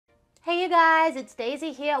guys, it's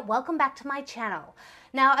Daisy here. Welcome back to my channel.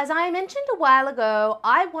 Now, as I mentioned a while ago,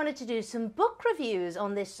 I wanted to do some book reviews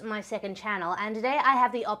on this, my second channel, and today I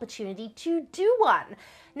have the opportunity to do one.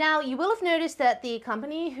 Now, you will have noticed that the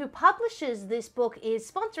company who publishes this book is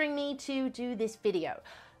sponsoring me to do this video.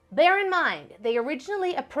 Bear in mind, they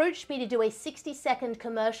originally approached me to do a 60-second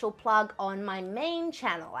commercial plug on my main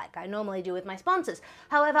channel, like I normally do with my sponsors.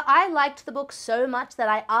 However, I liked the book so much that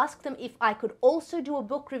I asked them if I could also do a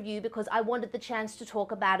book review because I wanted the chance to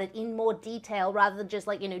talk about it in more detail rather than just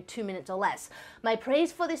 2 minutes or less. My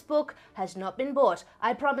praise for this book has not been bought.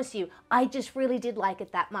 I promise you, I just really did like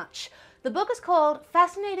it that much. The book is called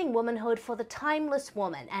Fascinating Womanhood for the Timeless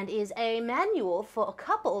Woman and is a manual for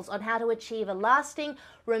couples on how to achieve a lasting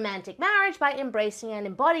romantic marriage by embracing and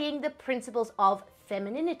embodying the principles of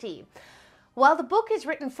femininity. While the book is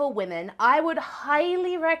written for women, I would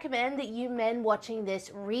highly recommend that you men watching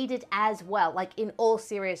this read it as well, in all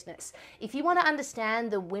seriousness. If you want to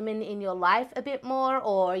understand the women in your life a bit more,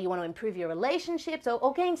 or you want to improve your relationships,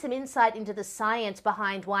 or gain some insight into the science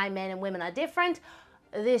behind why men and women are different,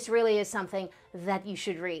 this really is something that you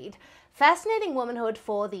should read. Fascinating Womanhood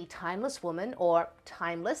for the Timeless Woman, or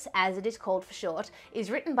Timeless as it is called for short,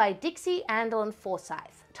 is written by Dixie Andelin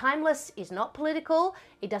Forsyth. Timeless is not political,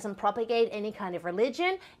 it doesn't propagate any kind of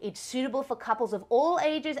religion, it's suitable for couples of all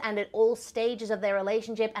ages and at all stages of their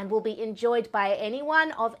relationship and will be enjoyed by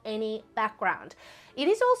anyone of any background. It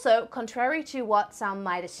is also, contrary to what some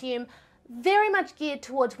might assume, very much geared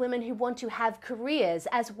towards women who want to have careers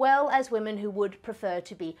as well as women who would prefer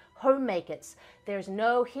to be homemakers. There's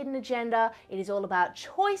no hidden agenda. It is all about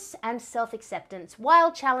choice and self-acceptance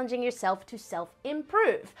while challenging yourself to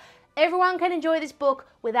self-improve. Everyone can enjoy this book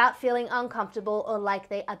without feeling uncomfortable or like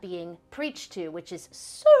they are being preached to, which is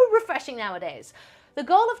so refreshing nowadays. The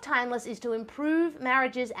goal of Timeless is to improve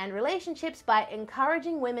marriages and relationships by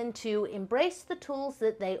encouraging women to embrace the tools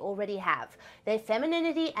that they already have, their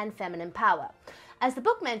femininity and feminine power. As the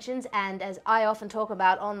book mentions, and as I often talk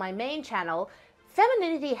about on my main channel,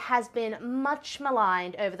 femininity has been much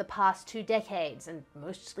maligned over the past 2 decades, and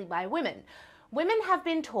mostly by women. Women have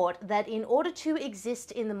been taught that in order to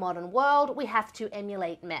exist in the modern world, we have to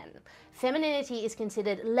emulate men. Femininity is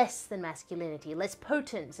considered less than masculinity, less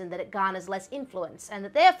potent, and that it garners less influence, and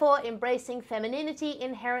that therefore embracing femininity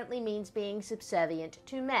inherently means being subservient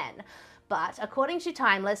to men. But according to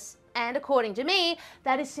Timeless, and according to me,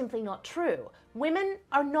 that is simply not true. Women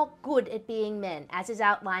are not good at being men, as is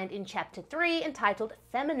outlined in Chapter 3, entitled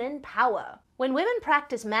Feminine Power. When women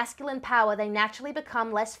practice masculine power, they naturally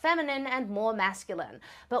become less feminine and more masculine.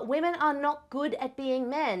 But women are not good at being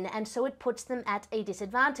men, and so it puts them at a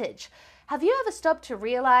disadvantage. Have you ever stopped to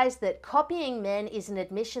realize that copying men is an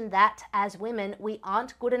admission that, as women, we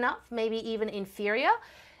aren't good enough, maybe even inferior?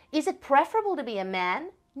 Is it preferable to be a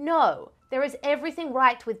man? No. There is everything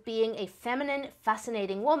right with being a feminine,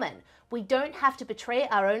 fascinating woman. We don't have to betray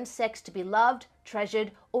our own sex to be loved,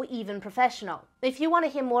 treasured, or even professional. If you want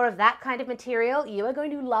to hear more of that kind of material, you are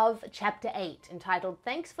going to love Chapter 8, entitled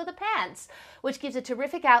Thanks for the Pants, which gives a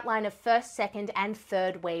terrific outline of first, second, and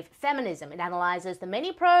third wave feminism. It analyzes the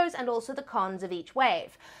many pros and also the cons of each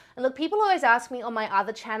wave. And look, people always ask me on my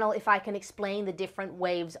other channel if I can explain the different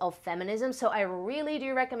waves of feminism, so I really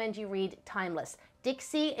do recommend you read Timeless.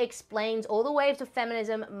 Dixie explains all the waves of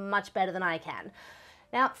feminism much better than I can.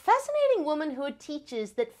 Now, Fascinating Womanhood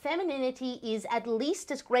teaches that femininity is at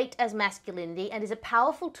least as great as masculinity and is a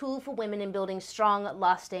powerful tool for women in building strong,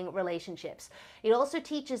 lasting relationships. It also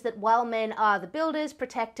teaches that while men are the builders,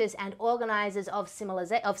 protectors, and organizers of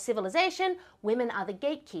civilization, women are the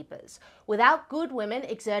gatekeepers. Without good women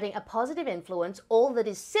exerting a positive influence, all that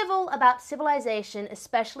is civil about civilization,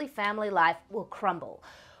 especially family life, will crumble.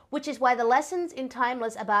 Which is why the lessons in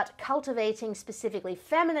Timeless about cultivating specifically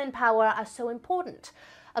feminine power are so important.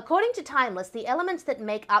 According to Timeless, the elements that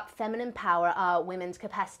make up feminine power are women's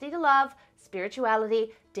capacity to love,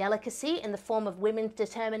 spirituality, delicacy in the form of women's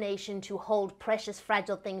determination to hold precious,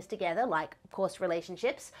 fragile things together, like, of course,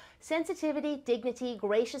 relationships, sensitivity, dignity,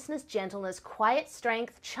 graciousness, gentleness, quiet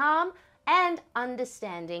strength, charm, and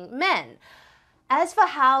understanding men. As for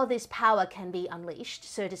how this power can be unleashed,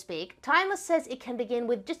 so to speak, Timeless says it can begin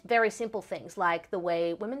with just very simple things like the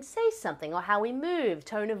way women say something or how we move,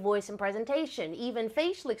 tone of voice and presentation, even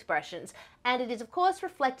facial expressions, and it is of course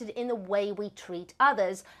reflected in the way we treat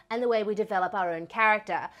others and the way we develop our own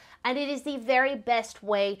character. And it is the very best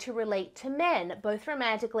way to relate to men, both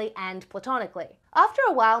romantically and platonically. After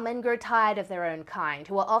a while, men grow tired of their own kind,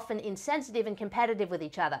 who are often insensitive and competitive with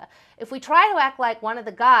each other. If we try to act like one of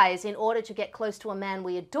the guys in order to get close to a man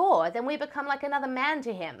we adore, then we become like another man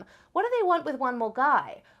to him. What do they want with one more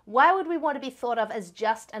guy? Why would we want to be thought of as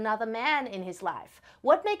just another man in his life?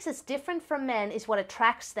 What makes us different from men is what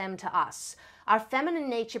attracts them to us. Our feminine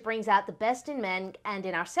nature brings out the best in men and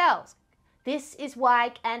in ourselves. This is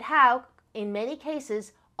why and how, in many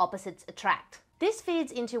cases, opposites attract. This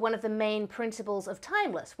feeds into one of the main principles of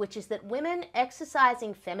Timeless, which is that women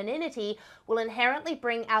exercising femininity will inherently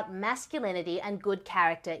bring out masculinity and good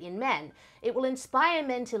character in men. It will inspire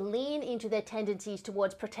men to lean into their tendencies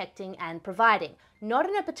towards protecting and providing, not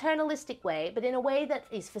in a paternalistic way, but in a way that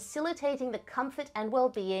is facilitating the comfort and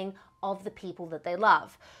well-being of the people that they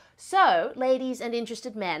love. So, ladies and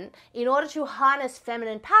interested men, in order to harness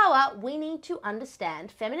feminine power, we need to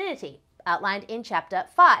understand femininity, outlined in Chapter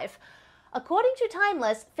 5. According to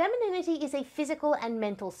Timeless, femininity is a physical and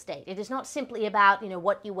mental state. It is not simply about,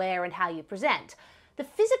 what you wear and how you present. The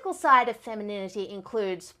physical side of femininity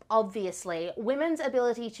includes, obviously, women's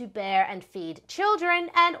ability to bear and feed children,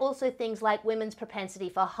 and also things like women's propensity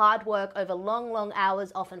for hard work over long, long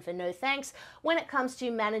hours, often for no thanks, when it comes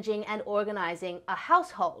to managing and organizing a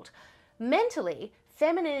household. Mentally,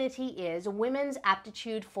 femininity is women's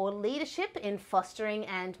aptitude for leadership in fostering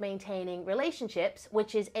and maintaining relationships,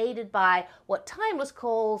 which is aided by what Timeless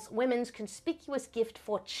calls women's conspicuous gift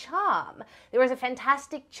for charm. There is a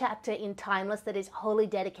fantastic chapter in Timeless that is wholly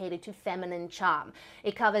dedicated to feminine charm.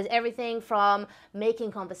 It covers everything from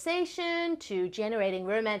making conversation, to generating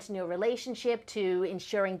romance in your relationship, to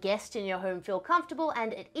ensuring guests in your home feel comfortable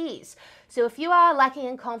and at ease. So if you are lacking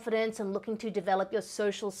in confidence and looking to develop your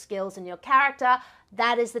social skills and your character,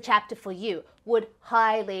 that is the chapter for you. Would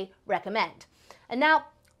highly recommend. And now,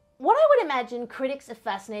 what I would imagine critics of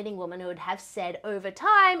Fascinating Womanhood have said over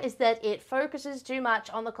time is that it focuses too much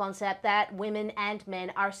on the concept that women and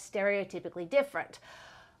men are stereotypically different.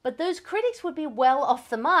 But those critics would be well off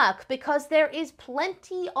the mark, because there is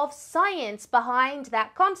plenty of science behind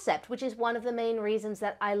that concept, which is one of the main reasons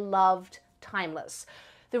that I loved Timeless.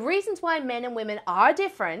 The reasons why men and women are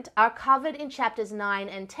different are covered in chapters 9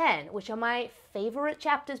 and 10, which are my favorite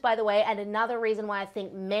chapters, by the way, and another reason why I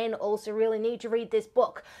think men also really need to read this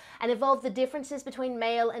book, and involve the differences between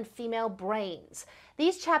male and female brains.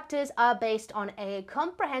 These chapters are based on a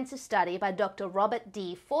comprehensive study by Dr. Robert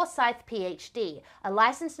D. Forsyth, PhD, a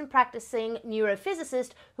licensed and practicing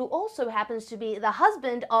neurophysicist who also happens to be the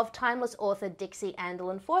husband of Timeless author Dixie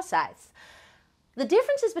Andelin Forsyth. The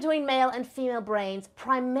differences between male and female brains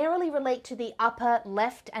primarily relate to the upper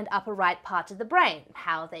left and upper right parts of the brain,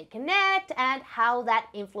 how they connect, and how that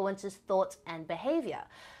influences thoughts and behavior.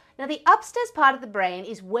 Now, the upstairs part of the brain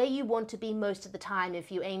is where you want to be most of the time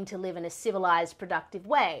if you aim to live in a civilized, productive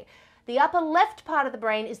way. The upper left part of the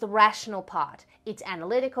brain is the rational part. It's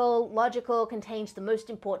analytical, logical, contains the most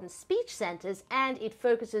important speech centers, and it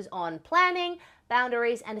focuses on planning,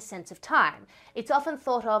 boundaries, and a sense of time. It's often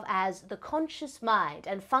thought of as the conscious mind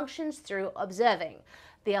and functions through observing.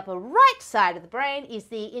 The upper right side of the brain is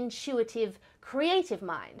the intuitive, creative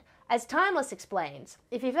mind. As Timeless explains,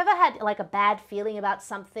 if you've ever had like a bad feeling about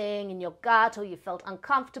something in your gut, or you felt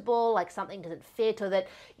uncomfortable, like something doesn't fit, or that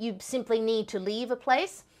you simply need to leave a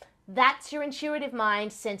place, that's your intuitive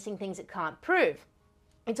mind sensing things it can't prove.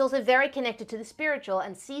 It's also very connected to the spiritual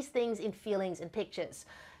and sees things in feelings and pictures.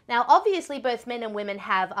 Now, obviously, both men and women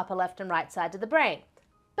have upper left and right sides of the brain.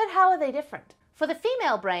 But how are they different? For the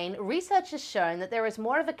female brain, research has shown that there is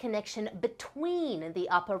more of a connection between the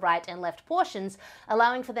upper right and left portions,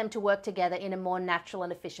 allowing for them to work together in a more natural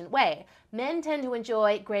and efficient way. Men tend to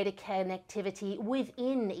enjoy greater connectivity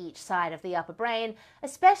within each side of the upper brain,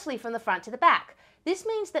 especially from the front to the back. This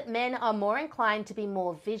means that men are more inclined to be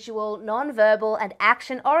more visual, non-verbal, and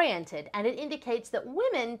action-oriented, and it indicates that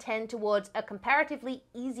women tend towards a comparatively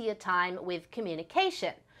easier time with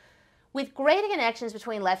communication. With greater connections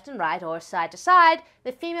between left and right, or side to side,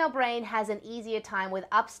 the female brain has an easier time with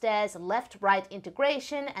upstairs left-right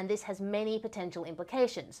integration, and this has many potential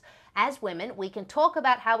implications. As women, we can talk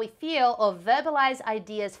about how we feel or verbalize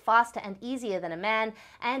ideas faster and easier than a man,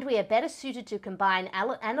 and we are better suited to combine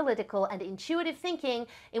analytical and intuitive thinking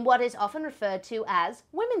in what is often referred to as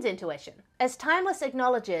women's intuition. As Timeless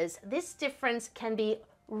acknowledges, this difference can be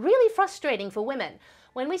really frustrating for women.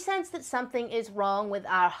 When we sense that something is wrong with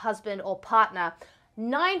our husband or partner,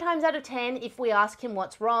 9 times out of 10, if we ask him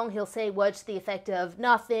what's wrong, he'll say words to the effect of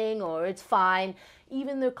nothing or it's fine,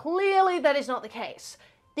 even though clearly that is not the case.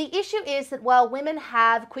 The issue is that while women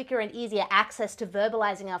have quicker and easier access to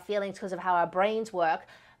verbalizing our feelings because of how our brains work,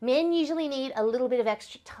 Men usually need a little bit of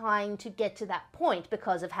extra time to get to that point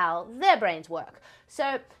because of how their brains work.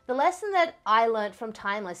 So the lesson that I learned from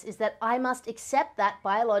Timeless is that I must accept that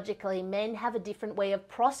biologically men have a different way of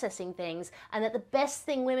processing things, and that the best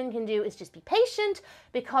thing women can do is just be patient,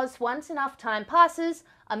 because once enough time passes,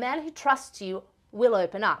 a man who trusts you will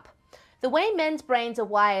open up. The way men's brains are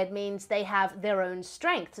wired means they have their own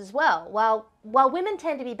strengths as well. While women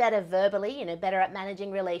tend to be better verbally, better at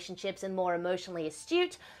managing relationships and more emotionally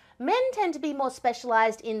astute, men tend to be more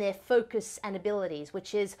specialized in their focus and abilities,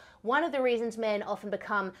 which is one of the reasons men often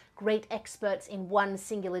become great experts in one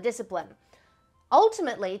singular discipline.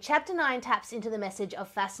 Ultimately, Chapter 9 taps into the message of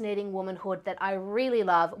fascinating womanhood that I really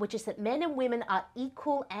love, which is that men and women are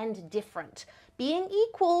equal and different. Being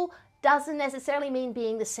equal doesn't necessarily mean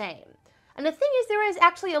being the same. And the thing is, there is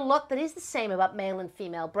actually a lot that is the same about male and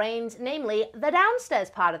female brains, namely the downstairs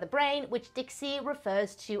part of the brain, which Dixie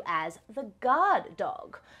refers to as the guard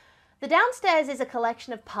dog. The downstairs is a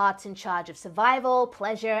collection of parts in charge of survival,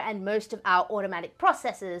 pleasure, and most of our automatic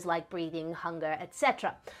processes like breathing, hunger,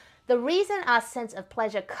 etc. The reason our sense of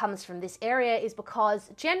pleasure comes from this area is because,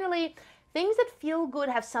 generally, things that feel good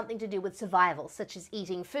have something to do with survival, such as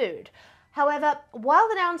eating food. However, while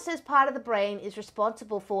the downstairs part of the brain is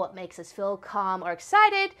responsible for what makes us feel calm or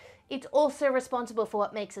excited, it's also responsible for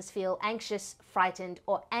what makes us feel anxious, frightened,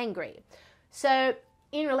 or angry. So,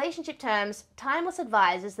 in relationship terms, Timeless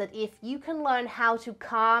advises that if you can learn how to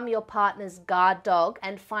calm your partner's guard dog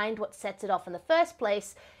and find what sets it off in the first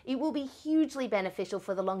place, it will be hugely beneficial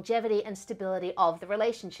for the longevity and stability of the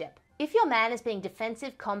relationship. If your man is being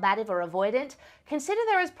defensive, combative, or avoidant, consider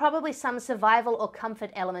there is probably some survival or comfort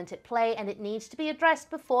element at play, and it needs to be addressed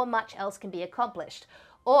before much else can be accomplished.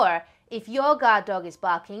 Or, if your guard dog is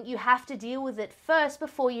barking, you have to deal with it first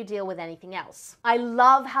before you deal with anything else. I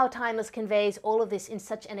love how Timeless conveys all of this in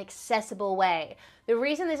such an accessible way. The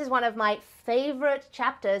reason this is one of my favorite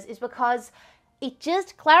chapters is because it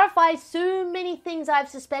just clarifies so many things I've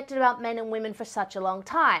suspected about men and women for such a long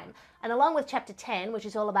time. And along with Chapter 10, which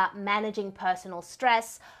is all about managing personal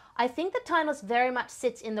stress, I think that Timeless very much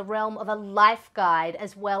sits in the realm of a life guide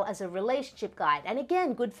as well as a relationship guide, and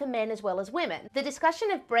again, good for men as well as women. The discussion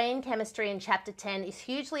of brain chemistry in Chapter 10 is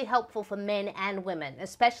hugely helpful for men and women,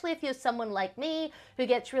 especially if you're someone like me who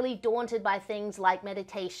gets really daunted by things like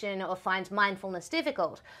meditation or finds mindfulness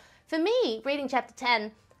difficult. For me, reading Chapter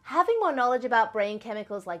 10, having more knowledge about brain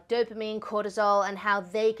chemicals like dopamine, cortisol, and how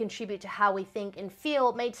they contribute to how we think and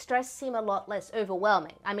feel made stress seem a lot less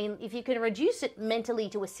overwhelming. I mean, if you can reduce it mentally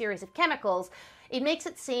to a series of chemicals, it makes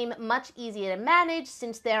it seem much easier to manage,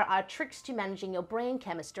 since there are tricks to managing your brain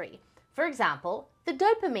chemistry. For example, the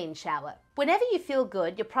dopamine shower. Whenever you feel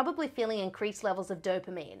good, you're probably feeling increased levels of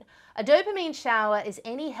dopamine. A dopamine shower is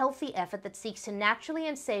any healthy effort that seeks to naturally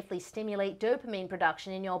and safely stimulate dopamine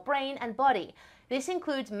production in your brain and body. This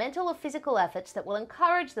includes mental or physical efforts that will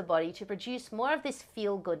encourage the body to produce more of this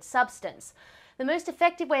feel-good substance. The most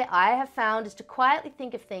effective way I have found is to quietly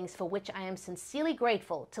think of things for which I am sincerely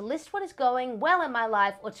grateful, to list what is going well in my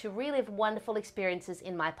life, or to relive wonderful experiences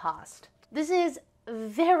in my past. This is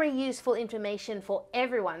very useful information for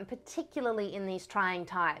everyone, particularly in these trying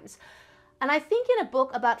times. And I think in a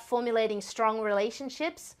book about formulating strong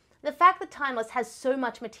relationships, the fact that Timeless has so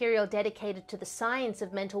much material dedicated to the science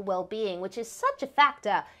of mental well-being, which is such a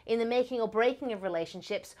factor in the making or breaking of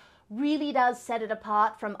relationships, really does set it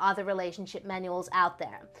apart from other relationship manuals out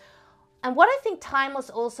there. And what I think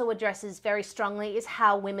Timeless also addresses very strongly is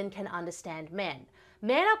how women can understand men.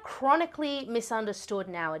 Men are chronically misunderstood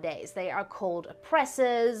nowadays. They are called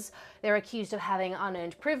oppressors, they're accused of having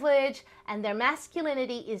unearned privilege, and their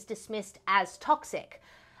masculinity is dismissed as toxic.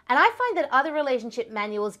 And I find that other relationship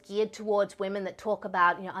manuals geared towards women that talk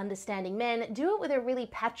about, understanding men do it with a really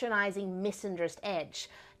patronizing, misandrist edge.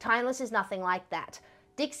 Timeless is nothing like that.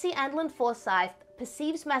 Dixie Andlin Forsyth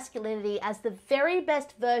perceives masculinity as the very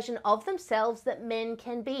best version of themselves that men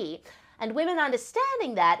can be. And women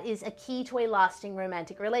understanding that is a key to a lasting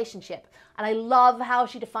romantic relationship. And I love how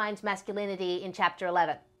she defines masculinity in Chapter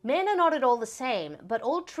 11. Men are not at all the same, but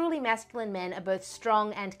all truly masculine men are both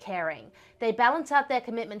strong and caring. They balance out their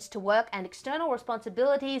commitments to work and external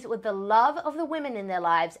responsibilities with the love of the women in their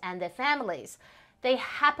lives and their families. They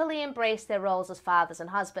happily embrace their roles as fathers and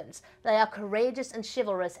husbands. They are courageous and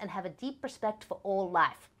chivalrous and have a deep respect for all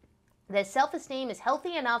life. Their self-esteem is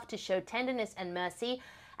healthy enough to show tenderness and mercy,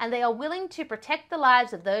 and they are willing to protect the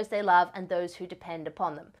lives of those they love and those who depend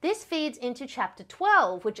upon them. This feeds into Chapter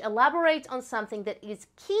 12, which elaborates on something that is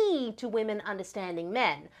key to women understanding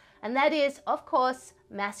men, and that is, of course,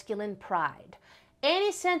 masculine pride.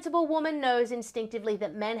 Any sensible woman knows instinctively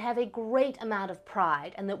that men have a great amount of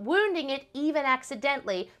pride and that wounding it, even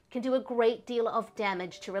accidentally, can do a great deal of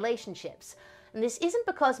damage to relationships. And this isn't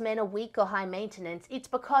because men are weak or high maintenance, it's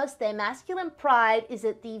because their masculine pride is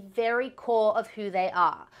at the very core of who they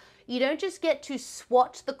are. You don't just get to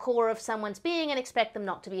swat the core of someone's being and expect them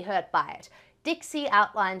not to be hurt by it. Dixie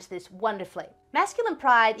outlines this wonderfully. Masculine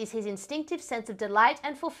pride is his instinctive sense of delight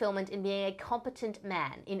and fulfillment in being a competent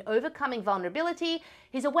man, in overcoming vulnerability,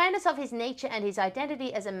 his awareness of his nature and his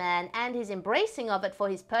identity as a man, and his embracing of it for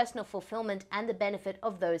his personal fulfillment and the benefit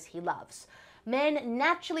of those he loves. Men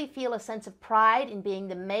naturally feel a sense of pride in being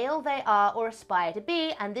the male they are or aspire to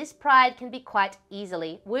be, and this pride can be quite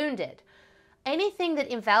easily wounded. Anything that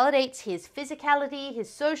invalidates his physicality, his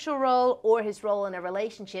social role, or his role in a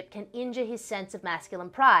relationship can injure his sense of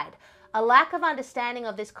masculine pride. A lack of understanding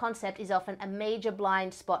of this concept is often a major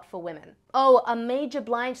blind spot for women. Oh, a major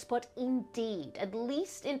blind spot indeed, at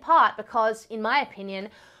least in part because, in my opinion,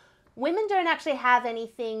 women don't actually have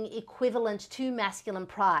anything equivalent to masculine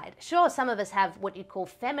pride. Sure, some of us have what you'd call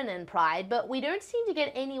feminine pride, but we don't seem to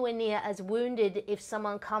get anywhere near as wounded if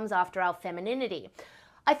someone comes after our femininity.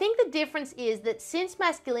 I think the difference is that since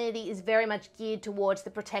masculinity is very much geared towards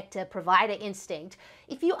the protector-provider instinct,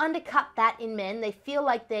 if you undercut that in men, they feel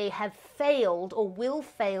like they have failed or will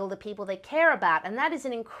fail the people they care about, and that is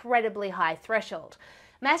an incredibly high threshold.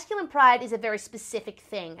 Masculine pride is a very specific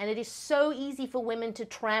thing, and it is so easy for women to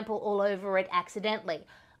trample all over it accidentally,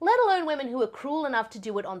 let alone women who are cruel enough to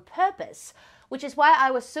do it on purpose. Which is why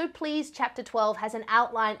I was so pleased Chapter 12 has an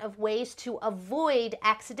outline of ways to avoid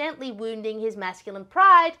accidentally wounding his masculine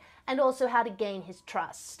pride and also how to gain his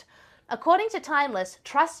trust. According to Timeless,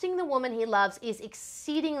 trusting the woman he loves is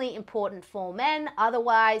exceedingly important for men,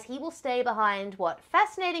 otherwise he will stay behind what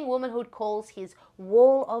Fascinating Womanhood calls his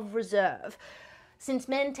wall of reserve, since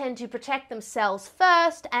men tend to protect themselves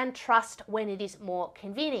first and trust when it is more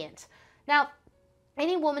convenient. Now,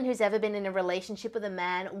 any woman who's ever been in a relationship with a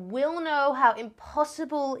man will know how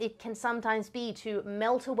impossible it can sometimes be to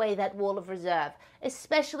melt away that wall of reserve,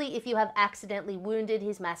 especially if you have accidentally wounded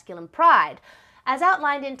his masculine pride. As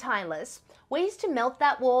outlined in Timeless, ways to melt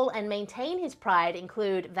that wall and maintain his pride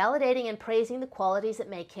include validating and praising the qualities that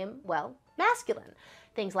make him, well, masculine.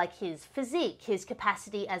 Things like his physique, his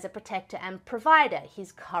capacity as a protector and provider,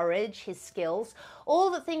 his courage, his skills,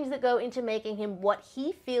 all the things that go into making him what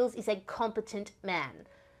he feels is a competent man.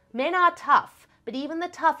 Men are tough, but even the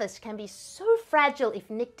toughest can be so fragile if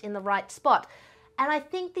nicked in the right spot. And I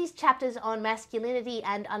think these chapters on masculinity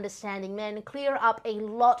and understanding men clear up a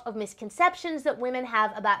lot of misconceptions that women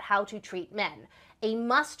have about how to treat men. A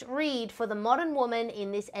must-read for the modern woman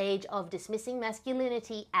in this age of dismissing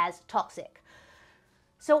masculinity as toxic.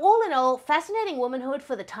 So all in all, Fascinating Womanhood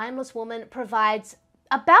for the Timeless Woman provides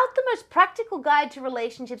about the most practical guide to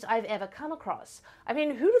relationships I've ever come across. I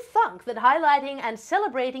mean, who'd have thunk that highlighting and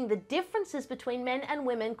celebrating the differences between men and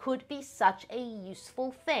women could be such a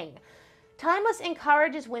useful thing? Timeless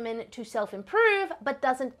encourages women to self-improve, but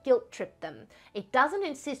doesn't guilt-trip them. It doesn't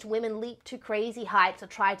insist women leap to crazy heights or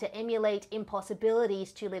try to emulate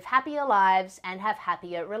impossibilities to live happier lives and have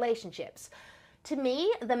happier relationships. To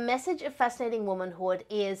me, the message of Fascinating Womanhood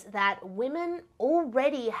is that women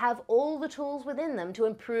already have all the tools within them to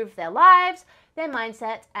improve their lives, their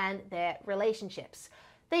mindset, and their relationships.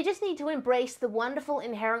 They just need to embrace the wonderful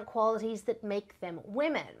inherent qualities that make them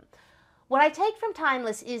women. What I take from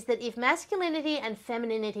Timeless is that if masculinity and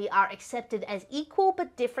femininity are accepted as equal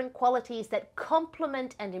but different qualities that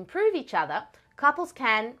complement and improve each other, couples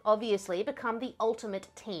can, obviously, become the ultimate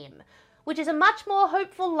team. Which is a much more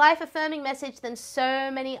hopeful, life-affirming message than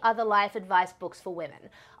so many other life advice books for women.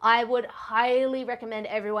 I would highly recommend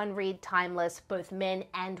everyone read Timeless, both men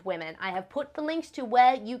and women. I have put the links to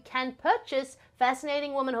where you can purchase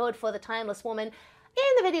Fascinating Womanhood for the Timeless Woman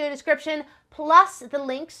in the video description, plus the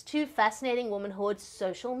links to Fascinating Womanhood's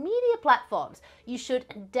social media platforms. You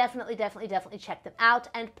should definitely check them out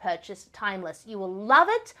and purchase Timeless. You will love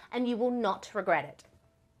it and you will not regret it.